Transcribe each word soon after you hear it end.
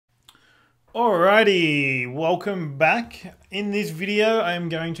Alrighty, welcome back. In this video, I am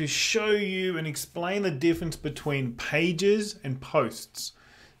going to show you and explain the difference between pages and posts.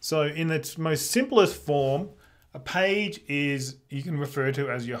 So in its most simplest form, a page is, you can refer to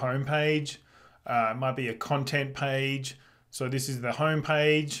as your home page. It might be a content page. So this is the home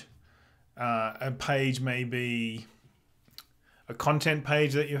page. A page may be a content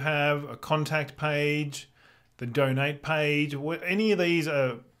page that you have, a contact page, the donate page. Any of these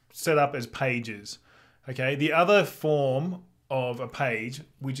are set up as pages. Okay, the other form of a page,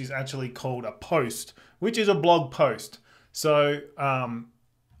 which is actually called a post, which is a blog post. So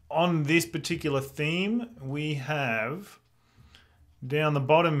on this particular theme, we have down the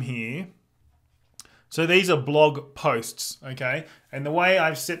bottom here, so these are blog posts, okay? And the way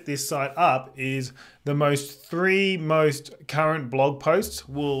I've set this site up is the three most current blog posts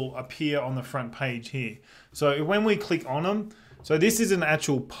will appear on the front page here. So when we click on them, so this is an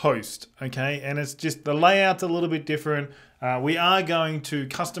actual post, okay? And it's just, the layout's a little bit different. We are going to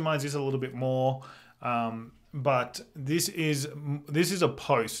customize this a little bit more, but this is a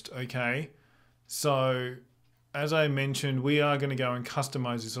post, okay? So as I mentioned, we are going to go and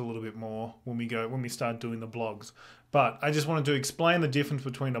customize this a little bit more when we start doing the blogs. But I just wanted to explain the difference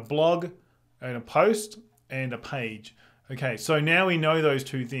between a blog and a post and a page. Okay, so now we know those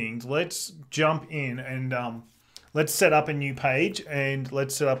two things. Let's jump in and let's set up a new page and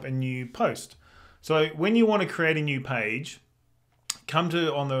let's set up a new post. So when you want to create a new page, come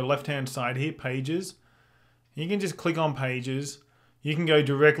to on the left-hand side here, pages. You can just click on pages. You can go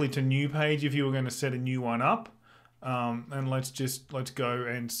directly to new page if you were going to set a new one up. And let's go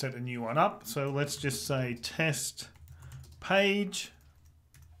and set a new one up. So let's just say test page.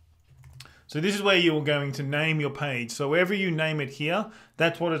 So this is where you're going to name your page. So wherever you name it here,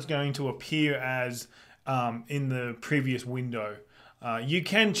 that's what it's going to appear as in the previous window. You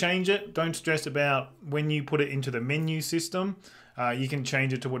can change it. Don't stress about when you put it into the menu system. You can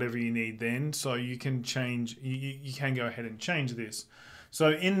change it to whatever you need then. So you can change, you can go ahead and change this.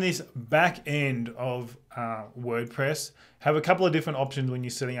 So in this back end of WordPress, have a couple of different options when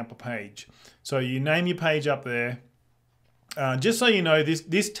you're setting up a page. So you name your page up there. Just so you know,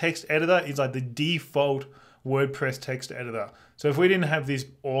 this text editor is like the default WordPress text editor. So if we didn't have this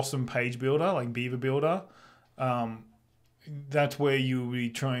awesome page builder like Beaver Builder, that's where you'll be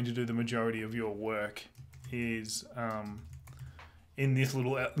trying to do the majority of your work is in this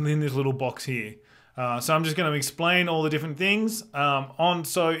little box here. So I'm just going to explain all the different things.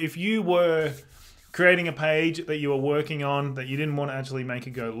 So if you were creating a page that you were working on that you didn't want to actually make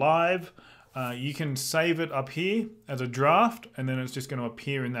it go live, you can save it up here as a draft, and then it's just going to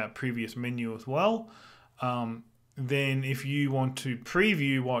appear in that previous menu as well. Then if you want to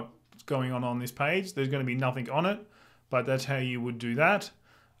preview what's going on this page, there's going to be nothing on it, but that's how you would do that.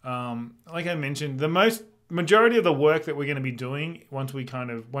 Like I mentioned, the majority of the work that we're going to be doing once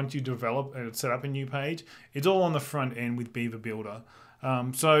you develop and set up a new page, it's all on the front end with Beaver Builder.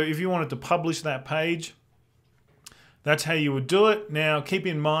 So if you wanted to publish that page, that's how you would do it. Now keep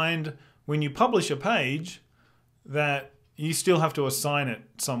in mind, when you publish a page, that you still have to assign it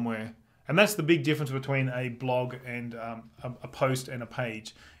somewhere. And that's the big difference between a blog and a post and a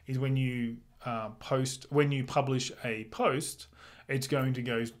page, is when you publish a post, it's going to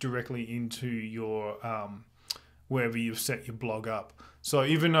go directly into your wherever you've set your blog up. So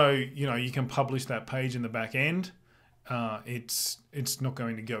even though you can publish that page in the back end, it's not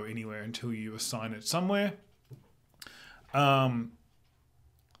going to go anywhere until you assign it somewhere.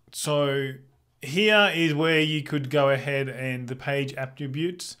 So here is where you could go ahead, and the page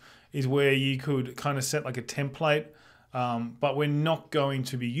attributes is where you could kind of set like a template, but we're not going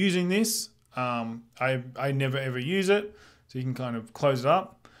to be using this. I never ever use it, so you can kind of close it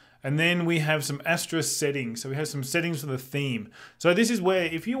up. And then we have some asterisk settings. So we have some settings for the theme. So this is where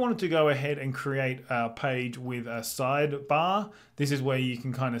if you wanted to go ahead and create a page with a sidebar, this is where you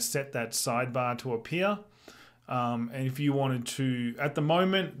can kind of set that sidebar to appear. And if you wanted to, at the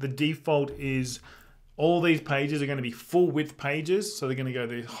moment, the default is all these pages are going to be full width pages. So they're going to go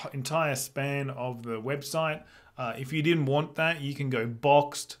the entire span of the website. If you didn't want that, you can go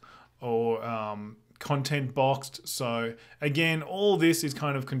boxed or content boxed. So again, all this is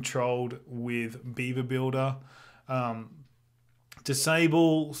kind of controlled with Beaver Builder.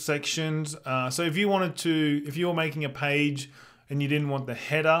 Disable sections. So if you were making a page and you didn't want the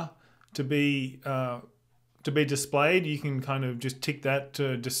header to be displayed, you can kind of just tick that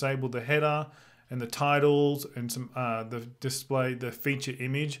to disable the header and the titles and some the feature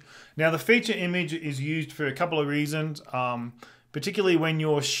image. Now the feature image is used for a couple of reasons. particularly when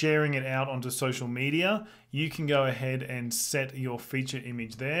you're sharing it out onto social media, you can go ahead and set your feature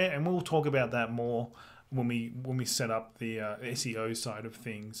image there. And we'll talk about that more when we set up the SEO side of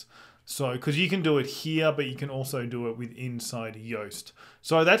things. So, because you can do it here, but you can also do it with inside Yoast.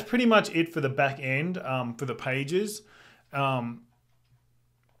 So that's pretty much it for the back end for the pages.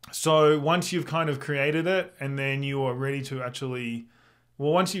 So once you've kind of created it and then you are ready to actually,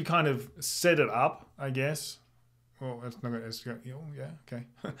 well, once you kind of set it up, I guess. Well, that's not going to, yeah, okay.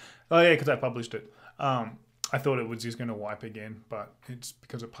 Oh yeah, because I published it. I thought it was just going to wipe again, but it's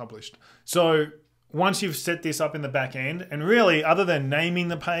because it published. So once you've set this up in the back end, and really other than naming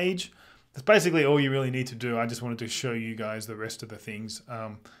the page, that's basically all you really need to do. I just wanted to show you guys the rest of the things.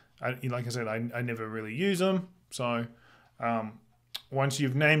 Like I said, I never really use them. So once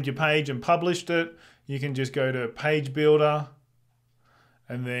you've named your page and published it, you can just go to Page Builder,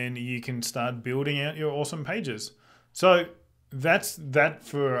 and then you can start building out your awesome pages. So that's that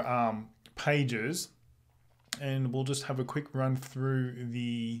for pages. And we'll just have a quick run through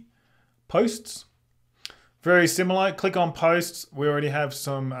the posts. Very similar. Click on posts. We already have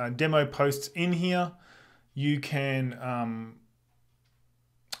some demo posts in here. You can,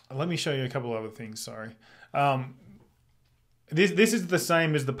 let me show you a couple other things, sorry. This is the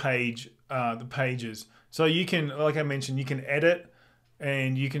same as the pages. So you can, like I mentioned, you can edit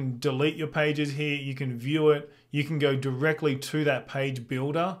and you can delete your pages here. You can view it. You can go directly to that page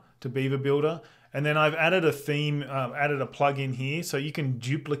builder, to Beaver Builder. And then I've added a theme, added a plugin here, so you can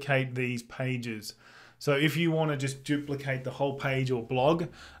duplicate these pages. So if you want to just duplicate the whole page or blog,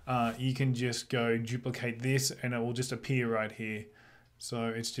 you can just go duplicate this and it will just appear right here. So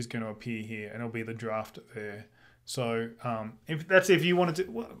it's just going to appear here and it'll be the draft there. So if you wanted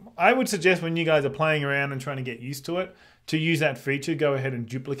to, I would suggest when you guys are playing around and trying to get used to it, to use that feature, go ahead and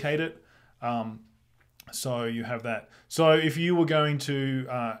duplicate it. So you have that. So if you were going to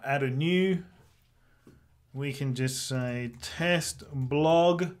add a new, we can just say test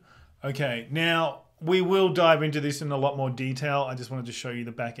blog. Okay, now we will dive into this in a lot more detail. I just wanted to show you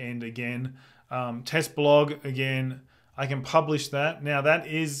the back end again. Test blog again. I can publish that. Now that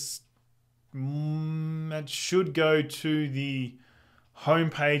is, that should go to the home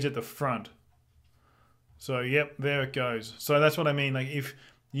page at the front. So yep, there it goes. So that's what I mean. Like if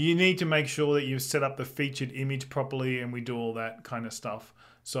you need to make sure that you've set up the featured image properly and we do all that kind of stuff.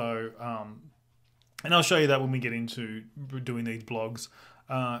 So, and I'll show you that when we get into doing these blogs.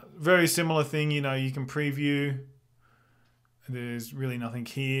 Very similar thing, you know, you can preview. There's really nothing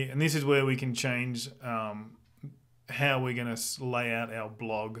here. And this is where we can change how we're going to lay out our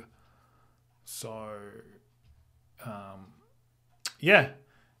blog. So, yeah.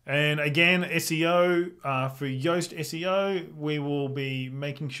 And again, SEO, for Yoast SEO, we will be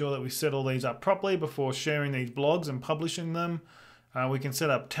making sure that we set all these up properly before sharing these blogs and publishing them. We can set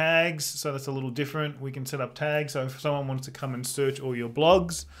up tags, so that's a little different. We can set up tags, so if someone wants to come and search all your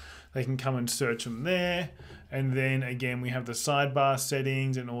blogs, they can come and search them there. And then again, we have the sidebar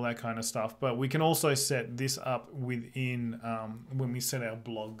settings and all that kind of stuff. But we can also set this up within when we set our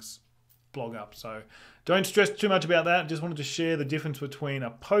blog up. So don't stress too much about that. Just wanted to share the difference between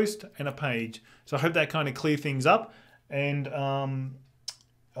a post and a page. So I hope that kind of cleared things up. And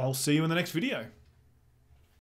I'll see you in the next video.